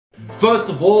First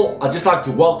of all, I'd just like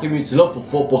to welcome you to Liverpool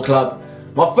Football Club.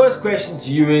 My first question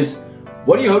to you is,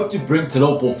 what do you hope to bring to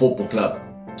Liverpool Football Club?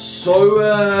 So,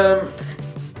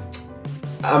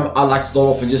 I'd like to start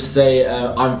off and just say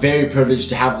I'm very privileged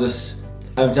to have this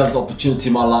opportunity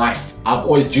in my life. I've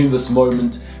always dreamed this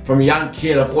moment. From a young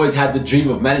kid, I've always had the dream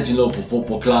of managing Liverpool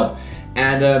Football Club,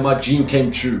 and my dream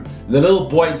came true. The little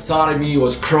boy inside of me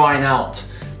was crying out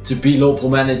to be Liverpool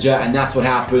manager, and that's what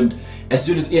happened. As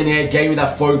soon as Ian gave me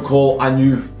that phone call, I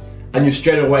knew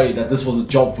straight away that this was a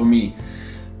job for me.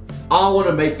 I want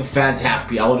to make the fans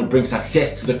happy. I want to bring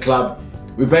success to the club.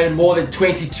 We've waited more than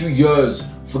 22 years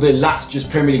for the illustrious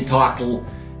Premier League title,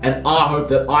 and I hope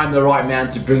that I'm the right man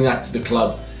to bring that to the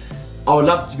club. I would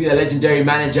love to be the legendary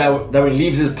manager that when he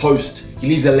leaves his post, he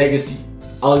leaves a legacy.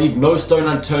 I'll leave no stone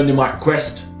unturned in my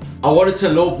quest. I want to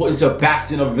turn Liverpool into a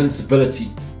bastion of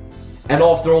invincibility. And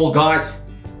after all, guys,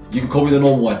 you can call me the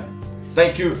normal one.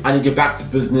 Thank you. I need to get back to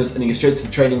business and get straight to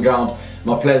the training ground.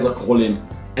 My players are calling.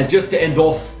 And just to end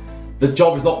off, the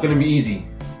job is not going to be easy,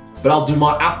 but I'll do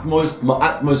my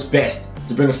utmost best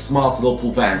to bring a smile to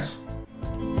Liverpool fans.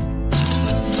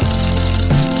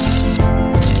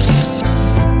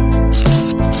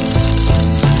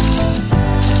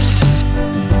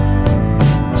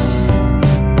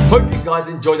 Hope you guys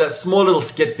enjoyed that small little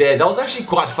skit there. That was actually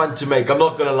quite fun to make, I'm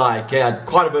not gonna lie, okay? I had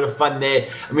quite a bit of fun there.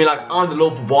 I mean, like, I'm the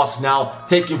Liverpool boss now,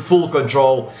 taking full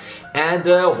control. And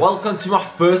welcome to my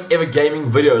first ever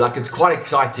gaming video. Like, it's quite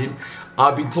exciting.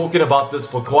 I've been talking about this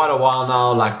for quite a while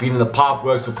now, like being in the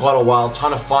pipeworks for quite a while,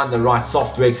 trying to find the right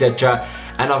software, etc.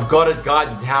 And I've got it,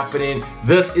 guys, it's happening.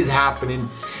 This is happening.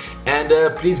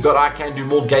 And please God, I can do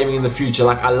more gaming in the future.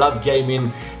 Like, I love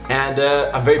gaming. And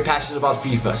I'm very passionate about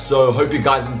FIFA, so hope you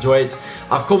guys enjoy it.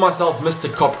 I've called myself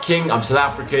Mr. Cop King, I'm South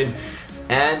African,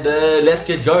 and let's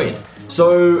get going.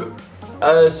 So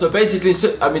basically,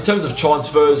 in terms of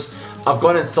transfers, I've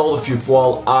gone and sold a few,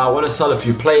 I want to sell a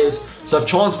few players. So I've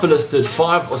transfer listed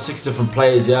 5 or 6 different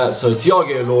players here. So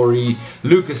Thiago Ilori,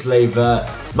 Lucas Leiva,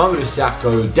 Mamadou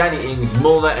Sakho, Danny Ings,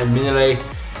 Milner and Minele.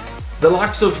 The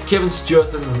likes of Kevin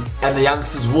Stewart and the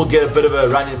youngsters will get a bit of a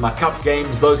run in my cup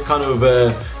games, those kind of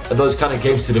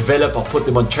games to develop. I'll put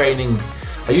them on training.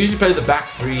 I usually play the back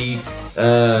 3,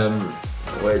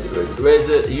 where is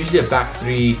it? Usually a back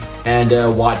 3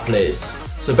 and wide players.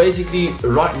 So basically,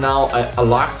 right now, I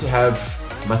like to have,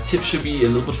 my tip should be a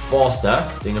little bit faster,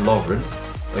 being a Lovren.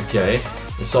 Okay,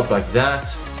 let's stop like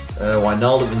that.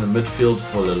 Wijnaldum in the midfield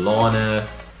for Lallana,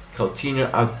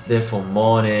 Coutinho out there for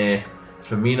Mane,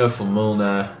 Firmino for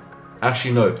Milner.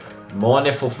 Actually, no,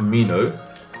 Mane for Firmino,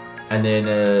 and then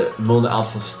Milner out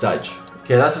for Studge.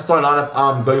 Okay, that's the starting lineup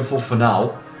I'm going for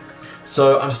now.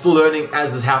 So I'm still learning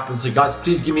as this happens. So guys,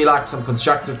 please give me like some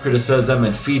constructive criticism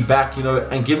and feedback, you know,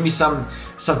 and give me some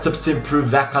tips to improve,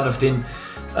 that kind of thing.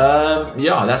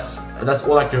 Yeah, that's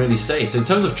all I can really say. So in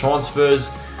terms of transfers,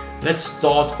 let's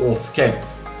start off. Okay,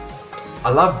 I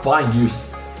love buying youth.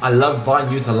 I love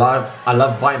buying youth. I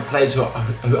love buying players who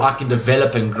I can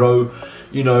develop and grow,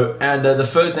 you know. And the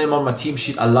first name on my team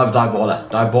sheet, I love Dybala.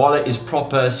 Dybala is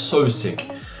proper, so sick.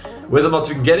 Whether or not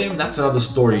we can get him, that's another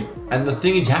story. And the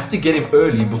thing is, you have to get him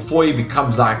early before he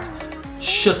becomes like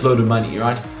shitload of money,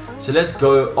 right? So let's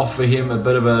go offer him a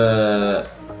bit of a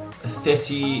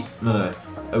 30. No,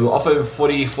 we'll offer him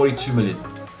 42 million.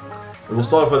 We'll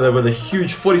start off with a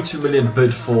huge 42 million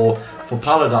bid for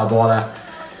Paulo Dybala.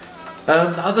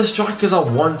 The other strikers I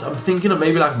want, I'm thinking of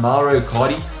maybe like Mauro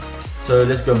Icardi. So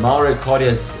let's go Mauro Icardi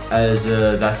as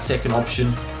that second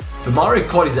option. But Mauro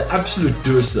Icardi is an absolute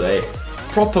doers, eh?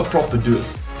 Proper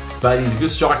doers. But he's a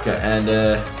good striker, and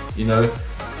you know,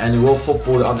 and in world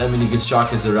football there aren't that many good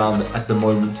strikers around at the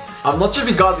moment. I'm not sure if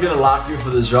you guys are gonna like me for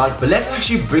this, right? But let's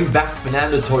actually bring back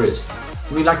Fernando Torres.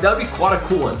 I mean, like, that would be quite a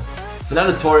cool one.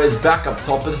 Fernando Torres back up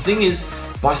top. But the thing is,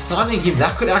 by signing him,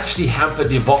 that could actually hamper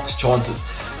Divock's chances.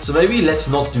 So maybe let's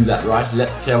not do that, right?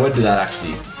 Okay, I won't do that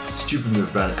actually. Stupid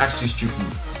move, Brandon. Actually, stupid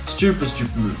move.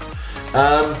 Stupid move.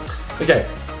 Okay,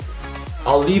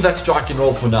 I'll leave that striking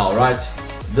role for now, right?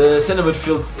 The centre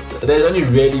midfield, there's only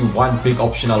really one big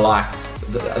option I like.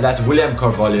 That's William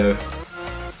Carvalho.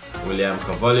 William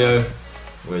Carvalho.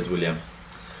 Where's William?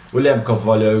 William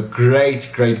Carvalho,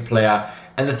 great player.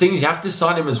 And the thing is, you have to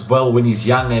sign him as well when he's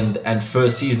young and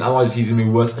first season, otherwise he's gonna be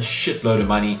worth a shitload of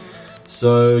money.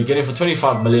 So get him for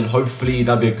 25 million, hopefully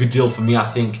that'll be a good deal for me,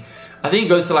 I think. I think it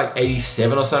goes to like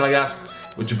 87 or something like that,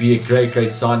 which would be a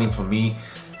great signing for me.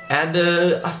 And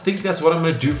I think that's what I'm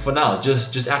gonna do for now.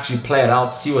 Just actually play it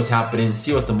out, see what's happening,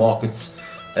 see what the market's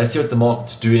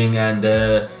doing, and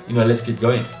you know, let's get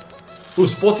going. Oh,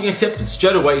 Sporting acceptance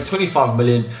straight away, 25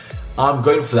 million. I'm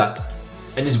going for that.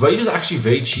 And his wage is actually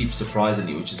very cheap,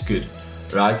 surprisingly, which is good.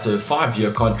 Right, so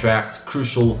 5-year contract,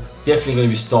 crucial, definitely going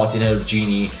to be starting ahead of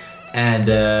Genie. And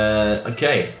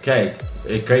okay,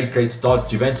 a great start.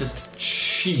 Juventus,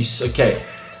 jeez, okay,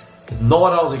 not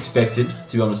what I was expecting,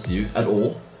 to be honest with you, at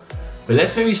all. But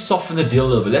let's maybe soften the deal a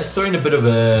little bit. Let's throw in a bit of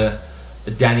a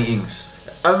Danny Ings.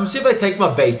 See if I take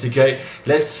my bait, okay?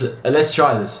 Let's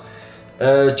try this.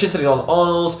 Chintagon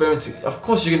Arnold, of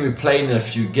course you're going to be playing in a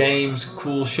few games.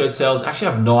 Cool shirt sales. Actually,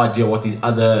 I have no idea what these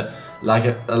other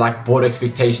like board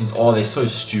expectations are. They're so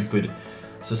stupid.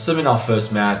 So sim in our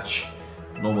first match.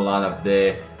 Normal lineup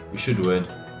there. We should win.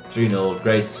 3-0.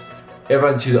 Great.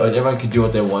 Everyone can do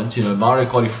what they want. You know, Mario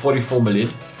Kart 44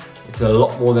 million. It's a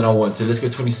lot more than I wanted. Let's go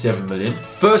 27 million.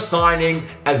 First signing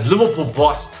as Liverpool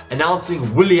boss,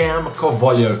 announcing William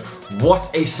Carvalho.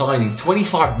 What a signing.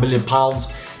 25 million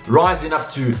pounds. Rising up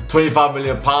to 25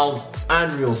 million pounds.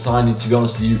 Unreal signing, to be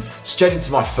honest with you. Straight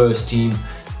into my first team.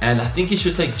 And I think he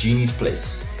should take Genie's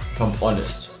place, if I'm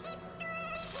honest.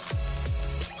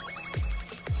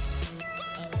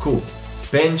 Cool.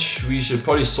 Bench, we should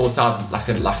probably sort out like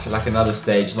another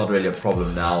stage. Not really a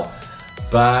problem now.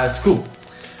 But cool.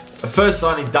 A first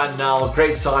signing done now.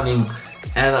 Great signing.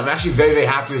 And I'm actually very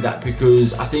happy with that,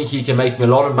 because I think he can make me a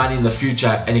lot of money in the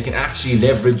future, and he can actually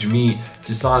leverage me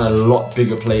to sign a lot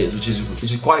bigger players, which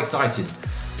is quite exciting.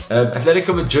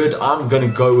 Atletico Madrid, I'm going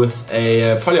to go with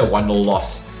probably a 1-0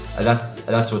 loss.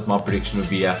 That's what my prediction would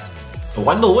be. A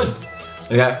 1-0 win.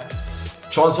 Okay.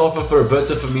 Transfer offer for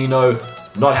Roberto Firmino,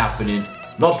 not happening.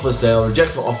 Not for sale.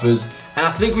 Reject offers. And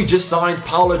I think we just signed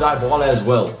Paulo Dybala as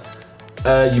well.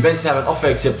 Juventus have an offer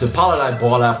accepted. Paulo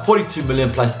Dybala, 42 million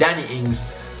plus Danny Ings.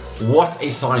 What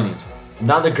a signing.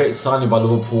 Another great signing by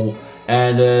Liverpool.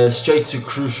 And straight to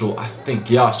Crucial, I think.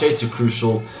 Yeah, straight to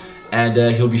Crucial. And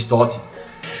he'll be starting.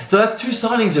 So that's 2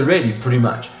 signings already, pretty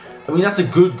much. I mean, that's a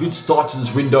good start to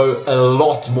this window. A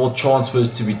lot more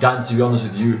transfers to be done, to be honest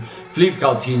with you. Philippe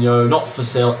Coutinho, not for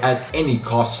sale at any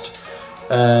cost.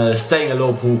 Staying at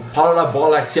Liverpool. Paulo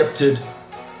Dybala accepted.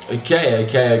 Okay.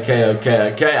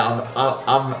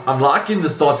 I'm liking the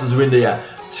start to this window here.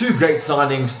 2 great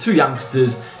signings, 2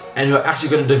 youngsters, and who are actually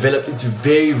going to develop into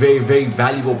very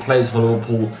valuable players for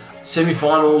Liverpool.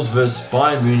 Semi-finals versus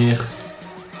Bayern Munich.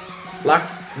 Like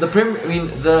the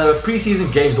pre-season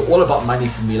games are all about money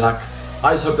for me. Like,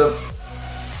 I just hope that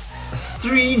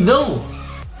 3-0.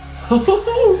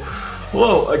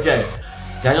 Whoa, okay.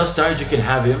 Daniel Sturridge, you can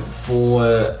have him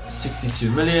for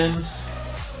 62 million.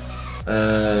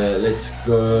 Let's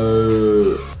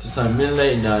go to Sam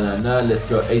Milne. No. Let's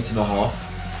go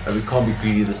 8.5. We can't be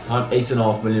greedy this time.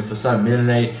 8.5 million for Sam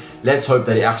Milne. Let's hope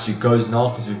that he actually goes now,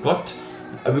 because we've got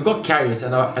Enquiries,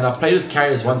 and I played with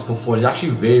Enquiries once before. He's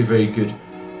actually very good.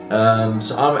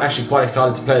 So I'm actually quite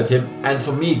excited to play with him. And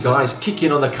for me, guys,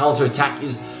 kicking on the counter attack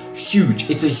is huge.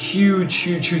 It's a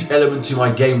huge element to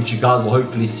my game, which you guys will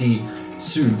hopefully see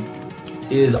soon.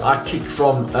 Is I kick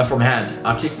from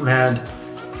hand.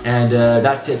 And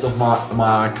that sets off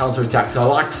my counter attack. So I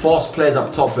like fast players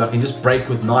up top where I can just break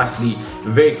with nicely,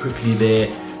 very quickly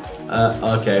there.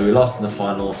 Okay, we lost in the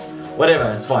final. Whatever,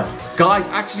 it's fine. Guys,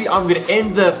 actually, I'm going to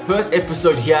end the first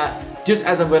episode here, just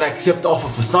as I'm going to accept the offer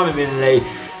for Simon Mignolet.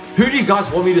 Who do you guys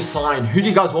want me to sign? Who do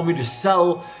you guys want me to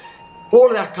sell? All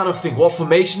of that kind of thing. What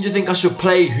formation do you think I should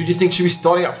play? Who do you think should be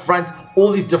starting up front?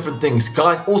 All these different things.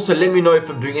 Guys, also let me know if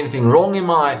I'm doing anything wrong in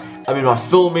my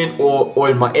filming or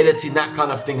in my editing, that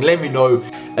kind of thing. Let me know.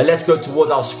 And let's go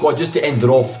towards our squad just to end it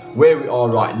off where we are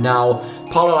right now.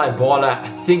 Paulo Dybala, I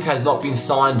think, has not been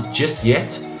signed just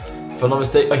yet. If I'm not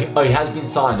mistaken. Okay, oh, he has been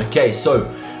signed. Okay, so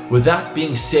with that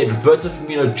being said, Roberto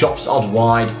Firmino drops out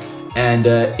wide, and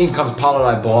in comes Paulo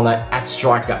Dybala at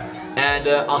striker. And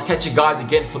I'll catch you guys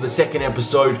again for the second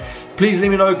episode. Please let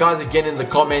me know, guys, again in the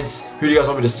comments, who do you guys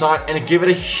want me to sign, and give it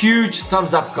a huge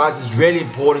thumbs up, guys. It's really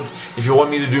important if you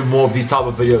want me to do more of these type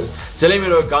of videos. So let me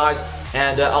know, guys,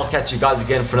 and I'll catch you guys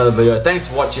again for another video. Thanks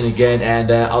for watching again,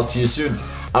 and I'll see you soon.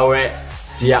 Alright,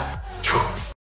 see ya.